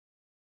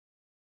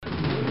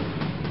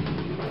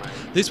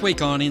This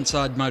week on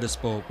Inside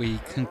Motorsport, we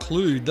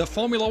conclude the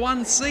Formula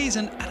One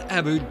season at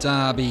Abu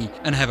Dhabi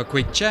and have a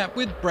quick chat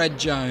with Brad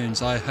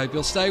Jones. I hope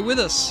you'll stay with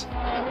us.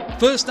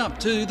 First up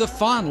to the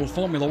final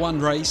Formula One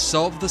race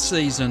of the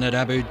season at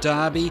Abu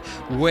Dhabi,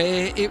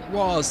 where it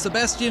was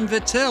Sebastian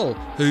Vettel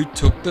who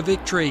took the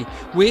victory,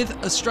 with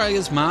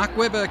Australia's Mark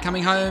Webber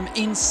coming home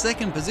in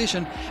second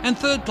position and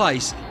third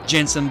place,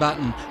 Jenson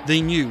Button,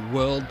 the new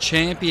world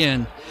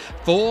champion.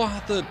 For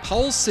the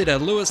pole sitter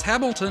Lewis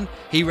Hamilton,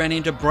 he ran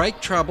into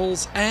brake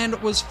troubles and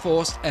was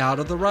forced out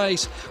of the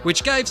race,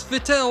 which gave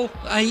Vettel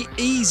an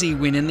easy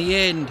win in the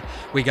end.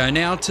 We go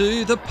now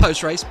to the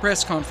post-race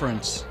press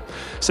conference.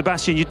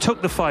 Sebastian, you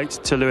took the fight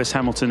to Lewis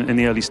Hamilton in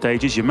the early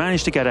stages. You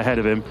managed to get ahead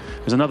of him.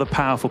 It was another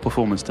powerful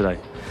performance today.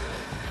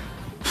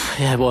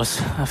 Yeah, it was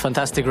a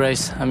fantastic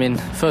race. I mean,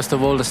 first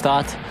of all, the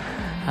start.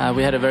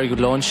 We had a very good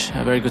launch,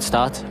 a very good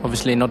start.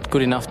 Obviously not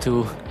good enough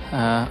to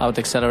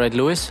out-accelerate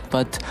Lewis,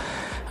 but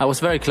I was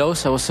very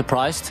close. I was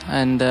surprised.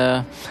 And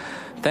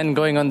then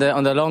going on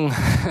the long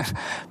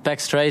back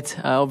straight,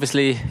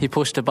 obviously he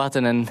pushed the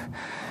button and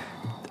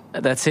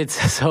that's it.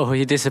 So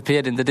he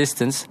disappeared in the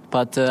distance.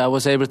 But I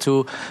was able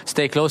to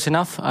stay close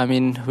enough. I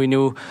mean, we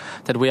knew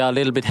that we are a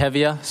little bit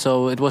heavier,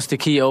 so it was the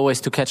key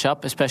always to catch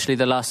up, especially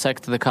the last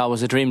sector. The car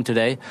was a dream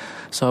today.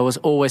 So I was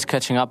always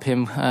catching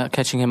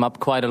him up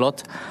quite a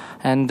lot.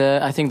 And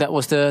I think that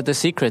was the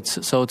secret.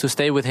 So to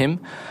stay with him.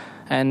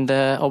 And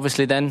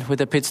obviously then with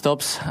the pit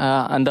stops,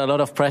 under a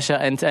lot of pressure,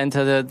 and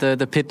enter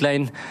the pit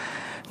lane.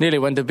 Nearly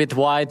went a bit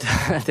wide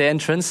at the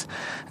entrance,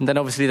 and then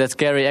obviously that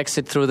scary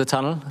exit through the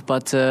tunnel,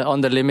 but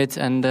on the limit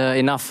and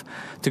enough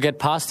to get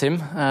past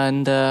him.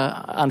 And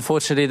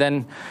unfortunately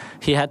then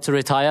he had to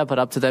retire, but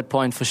up to that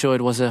point for sure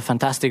it was a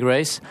fantastic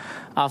race.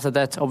 After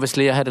that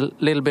obviously I had a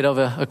little bit of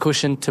a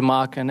cushion to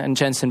Mark and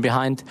Jenson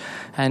behind,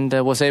 and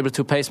was able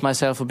to pace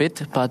myself a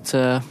bit, but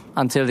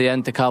until the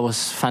end the car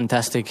was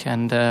fantastic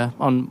and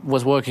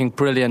was working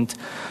brilliant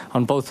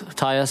on both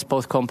tyres,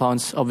 both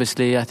compounds.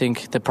 Obviously I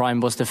think the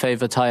Prime was the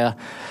favourite tyre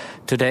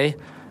today,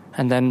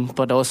 and then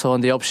but also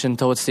on the option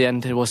towards the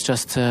end it was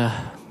just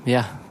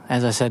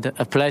as I said,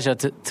 a pleasure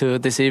to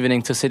this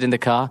evening to sit in the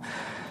car.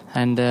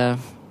 And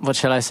what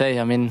shall I say?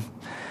 I mean,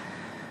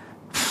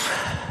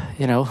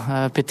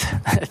 a bit,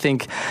 I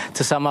think,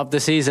 to sum up the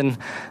season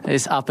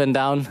is up and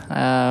down.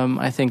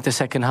 I think the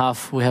second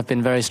half we have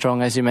been very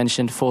strong, as you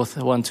mentioned, fourth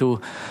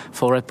 1-2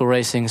 for Red Bull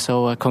Racing.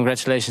 So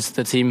congratulations to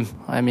the team.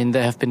 I mean,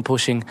 they have been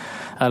pushing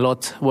a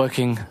lot,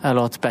 working a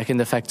lot back in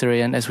the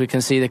factory. And as we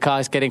can see, the car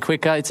is getting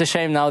quicker. It's a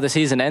shame now the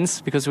season ends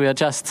because we are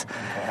just...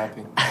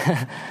 happy.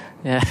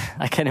 Yeah,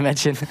 I can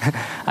imagine.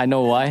 I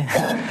know why.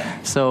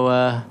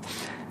 So,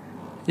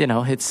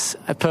 it's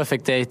a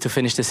perfect day to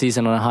finish the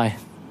season on a high.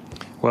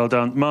 Well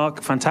done.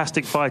 Mark,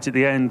 fantastic fight at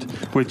the end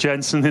with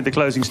Jenson in the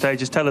closing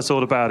stages. Tell us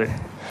all about it.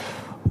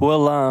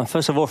 Well,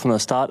 first of all, from the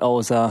start, I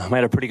was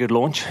made a pretty good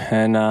launch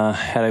and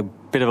had a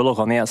bit of a look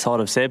on the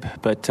outside of Seb,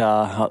 but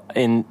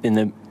in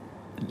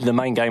the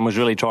main game was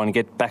really trying to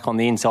get back on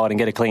the inside and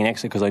get a clean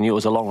exit because I knew it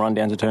was a long run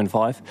down to turn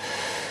 5.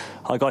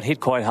 I got hit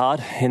quite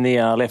hard in the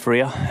left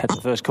rear at the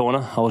first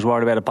corner. I was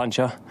worried about a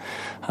puncture.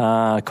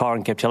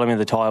 Kyron kept telling me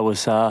the tyre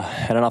was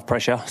had enough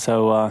pressure,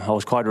 so I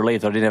was quite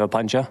relieved that I didn't have a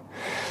puncture.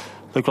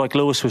 Looked like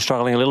Lewis was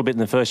struggling a little bit in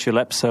the first few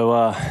laps,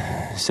 so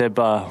Seb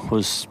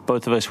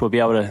both of us would be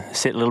able to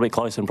sit a little bit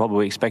closer than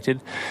probably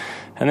expected.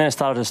 And then it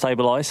started to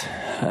stabilise,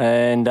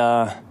 and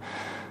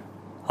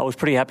I was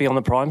pretty happy on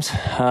the primes.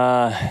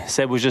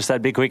 Seb was just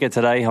that bit quicker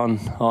today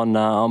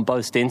on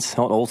both stints,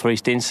 not all 3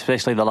 stints,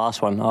 especially the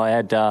last one. I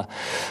had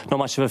not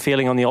much of a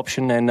feeling on the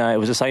option, and it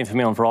was the same for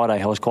me on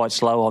Friday. I was quite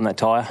slow on that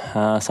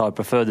tyre, so I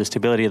preferred the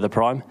stability of the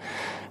prime.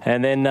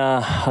 And then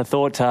I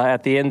thought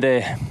at the end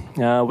there,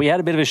 we had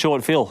a bit of a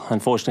short fill,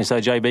 unfortunately,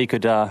 so JB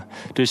could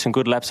do some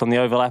good laps on the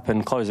overlap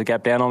and close the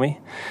gap down on me.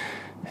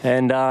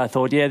 And I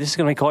thought, this is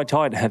going to be quite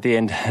tight at the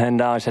end.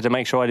 And I just had to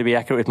make sure I had to be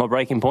accurate with my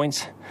braking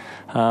points.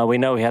 We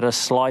know we had a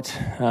slight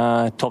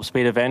top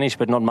speed advantage,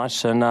 but not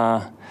much. And,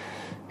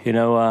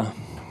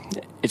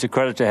 it's a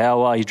credit to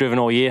how he's driven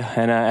all year.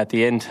 And at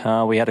the end,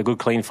 we had a good,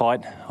 clean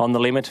fight on the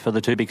limit for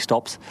the 2 big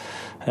stops.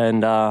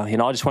 And,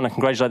 I just want to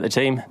congratulate the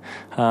team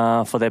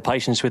for their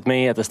patience with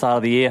me at the start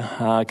of the year,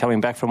 coming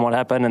back from what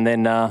happened. And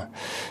then,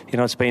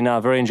 it's been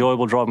very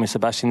enjoyable driving with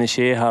Sebastian this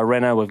year.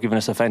 Renault have given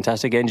us a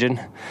fantastic engine.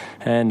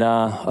 And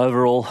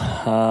overall,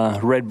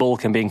 Red Bull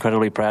can be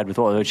incredibly proud with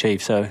what they've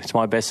achieved. So it's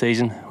my best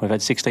season. We've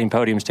had 16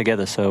 podiums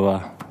together,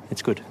 so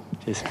it's good.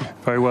 Cheers.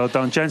 Very well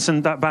done.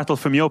 Jenson, that battle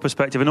from your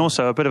perspective, and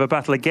also a bit of a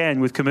battle again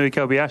with Kamui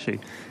Kobayashi.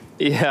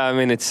 Yeah, I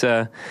mean, it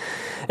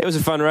was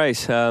a fun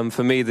race.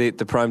 For me,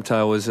 the prime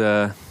tyre was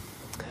not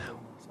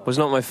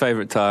my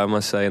favourite tyre, I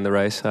must say, in the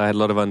race. I had a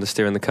lot of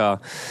understeer in the car.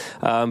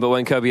 But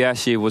when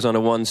Kobayashi was on a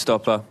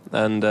one-stopper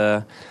and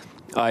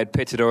I had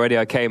pitted already.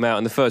 I came out,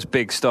 and the first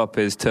big stop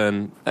is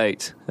turn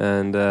 8.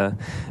 And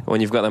when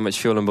you've got that much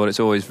fuel on board, it's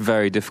always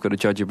very difficult to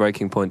judge your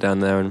braking point down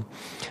there. And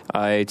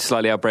I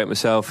slightly outbraked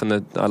myself,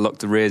 and I locked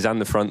the rears and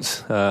the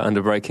fronts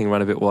under braking,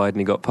 ran a bit wide,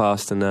 and he got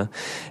past. And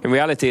in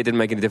reality, it didn't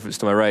make any difference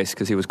to my race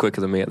because he was quicker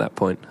than me at that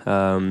point.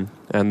 And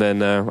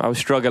then I was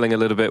struggling a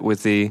little bit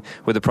with the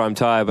prime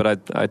tyre, but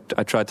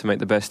I tried to make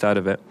the best out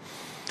of it.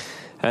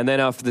 And then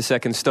after the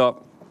second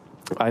stop,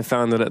 I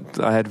found that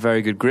I had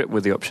very good grip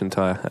with the option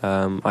tyre.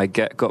 I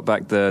got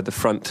back the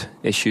front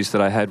issues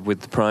that I had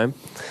with the prime.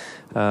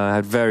 I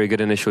had very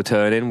good initial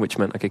turn in, which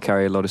meant I could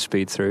carry a lot of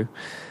speed through.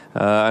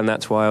 And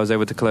that's why I was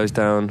able to close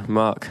down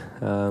Mark.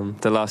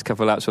 The last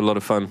couple of laps were a lot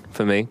of fun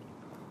for me.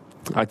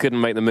 I couldn't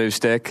make the move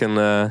stick, and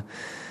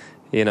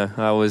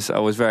I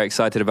was very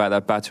excited about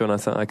that battle, and I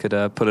thought I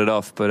could pull it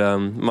off. But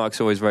Mark's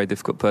always a very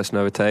difficult person to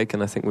overtake,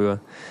 and I think we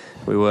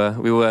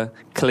were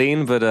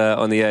clean, but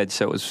on the edge.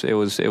 So it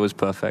was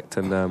perfect,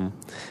 and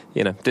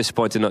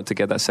disappointed not to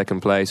get that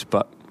second place,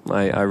 but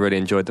I really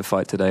enjoyed the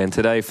fight today. And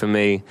today for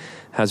me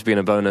has been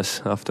a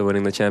bonus after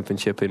winning the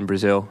championship in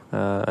Brazil,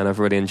 and I've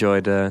really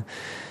enjoyed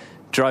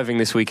driving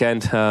this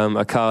weekend,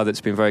 a car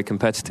that's been very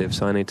competitive.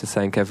 So I need to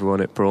thank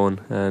everyone at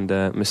Brawn and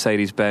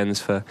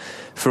Mercedes-Benz for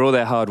all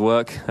their hard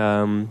work.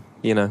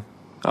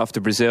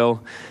 After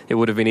Brazil, it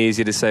would have been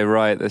easy to say,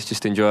 right, let's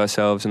just enjoy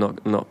ourselves and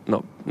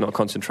not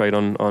concentrate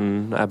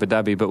on Abu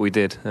Dhabi, but we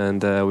did,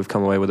 and we've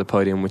come away with a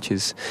podium, which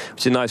is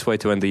a nice way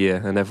to end the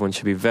year, and everyone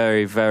should be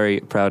very,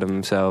 very proud of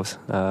themselves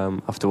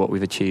after what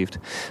we've achieved.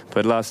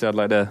 But lastly, I'd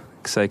like to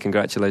say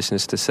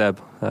congratulations to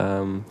Seb.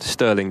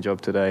 Sterling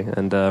job today,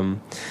 and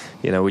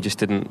we just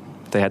didn't.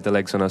 They had the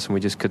legs on us, and we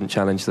just couldn't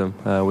challenge them,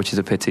 which is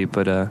a pity.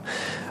 But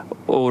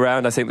all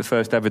round, I think the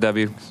first Abu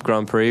Dhabi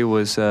Grand Prix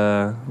was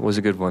a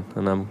good one,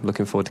 and I'm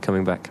looking forward to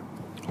coming back.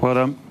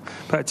 Well,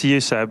 back to you,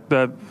 Seb.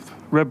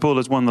 Red Bull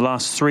has won the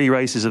last 3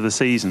 races of the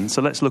season,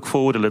 so let's look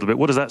forward a little bit.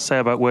 What does that say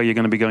about where you're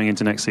going to be going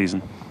into next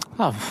season?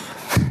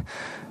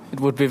 It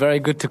would be very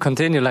good to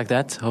continue like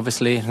that.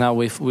 Obviously, now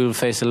we will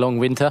face a long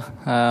winter,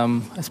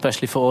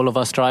 especially for all of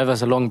us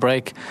drivers, a long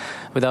break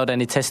without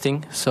any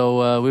testing.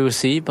 So we will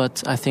see,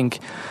 but I think,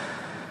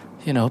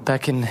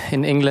 back in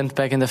England,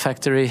 back in the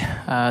factory,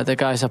 the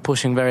guys are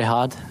pushing very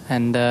hard,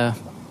 and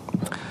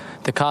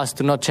the cars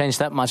do not change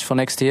that much for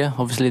next year.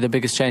 Obviously, the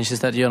biggest change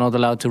is that you're not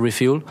allowed to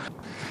refuel.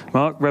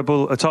 Mark, Red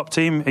Bull, a top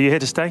team. Are you here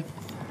to stay?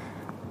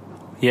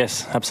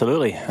 Yes,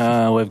 absolutely.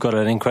 We've got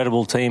an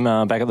incredible team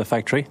back at the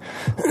factory.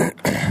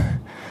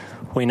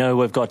 We know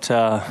we've got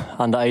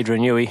under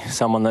Adrian Newey,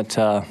 someone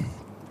that,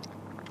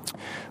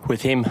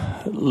 with him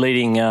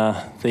leading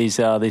these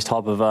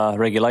type of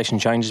regulation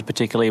changes,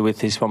 particularly with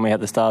this one we had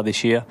at the start of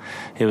this year,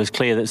 it was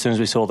clear that as soon as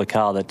we saw the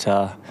car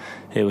that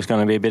it was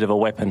going to be a bit of a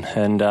weapon.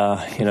 And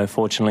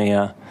unfortunately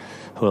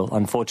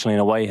in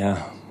a way,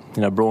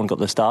 Brawn got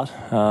the start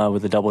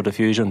with the double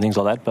diffuser and things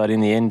like that. But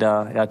in the end,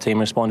 our team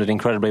responded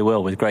incredibly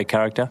well with great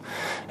character.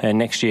 And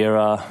next year,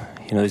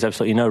 there's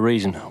absolutely no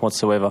reason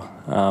whatsoever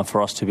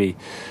for us to be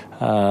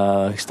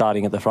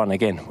starting at the front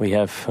again. We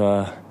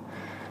have.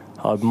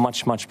 I'd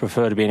much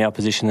prefer to be in our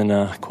position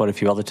than quite a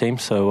few other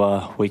teams.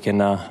 So we can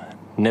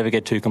never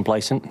get too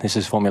complacent. This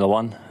is Formula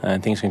One,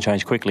 and things can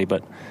change quickly.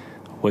 But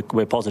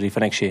we're positive for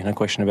next year, no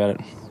question about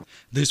it.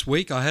 This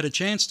week I had a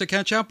chance to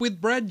catch up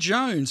with Brad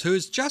Jones, who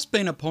has just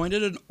been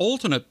appointed an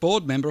alternate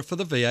board member for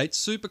the V8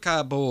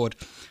 Supercar board.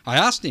 I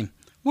asked him,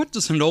 what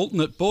does an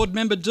alternate board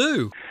member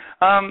do?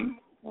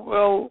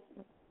 Well,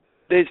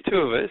 there's 2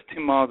 of us,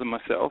 Tim Miles and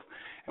myself,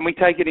 and we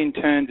take it in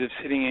turns of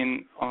sitting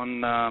in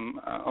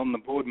on the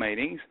board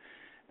meetings,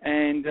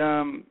 and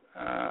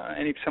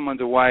if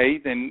someone's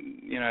away,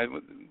 then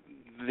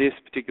this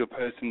particular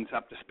person's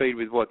up to speed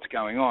with what's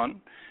going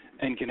on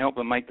and can help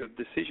them make the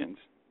decisions.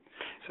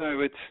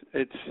 So it's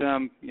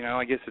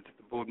I guess it's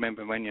the board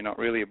member when you're not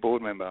really a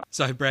board member.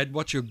 So, Brad,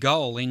 what's your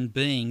goal in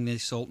being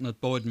this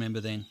alternate board member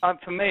then?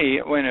 For me,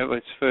 when it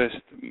was first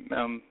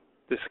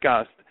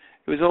discussed,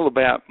 it was all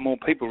about more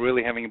people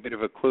really having a bit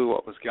of a clue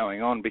what was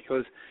going on,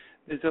 because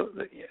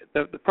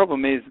the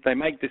problem is they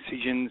make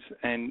decisions,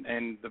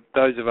 and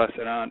those of us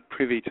that aren't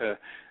privy to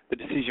the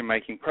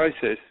decision-making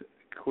process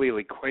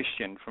clearly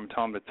question from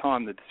time to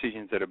time the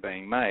decisions that are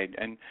being made.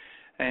 And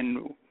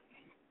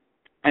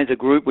as a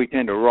group, we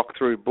tend to rock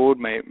through board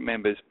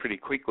members pretty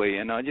quickly,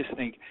 and I just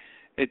think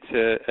it's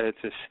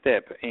a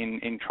step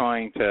in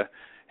trying to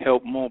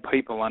help more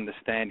people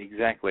understand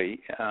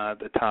exactly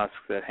the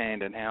tasks at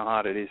hand and how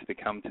hard it is to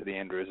come to the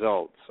end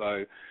result.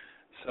 So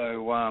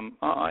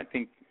I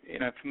think,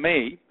 for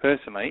me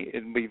personally,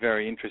 it'd be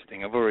very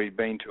interesting. I've already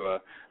been to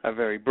a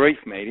very brief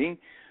meeting.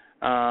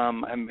 I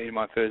haven't been to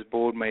my first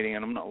board meeting,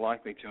 and I'm not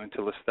likely to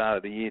until the start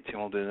of the year. Tim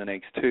will do the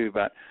next 2,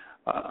 but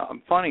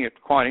I'm finding it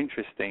quite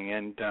interesting,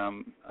 and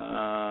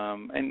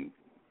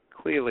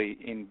clearly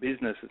in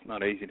business it's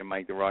not easy to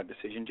make the right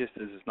decision, just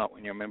as it's not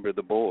when you're a member of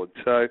the board.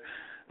 So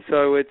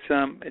it's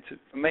for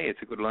me it's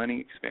a good learning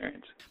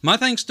experience. My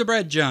thanks to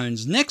Brad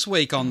Jones. Next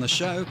week on the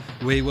show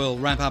we will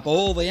wrap up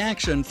all the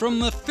action from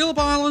the Phillip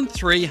Island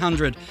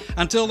 300.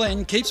 Until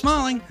then, keep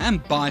smiling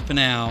and bye for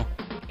now.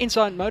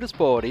 Inside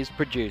Motorsport is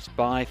produced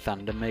by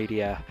Thunder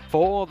Media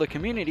for the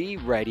Community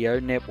Radio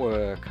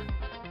Network.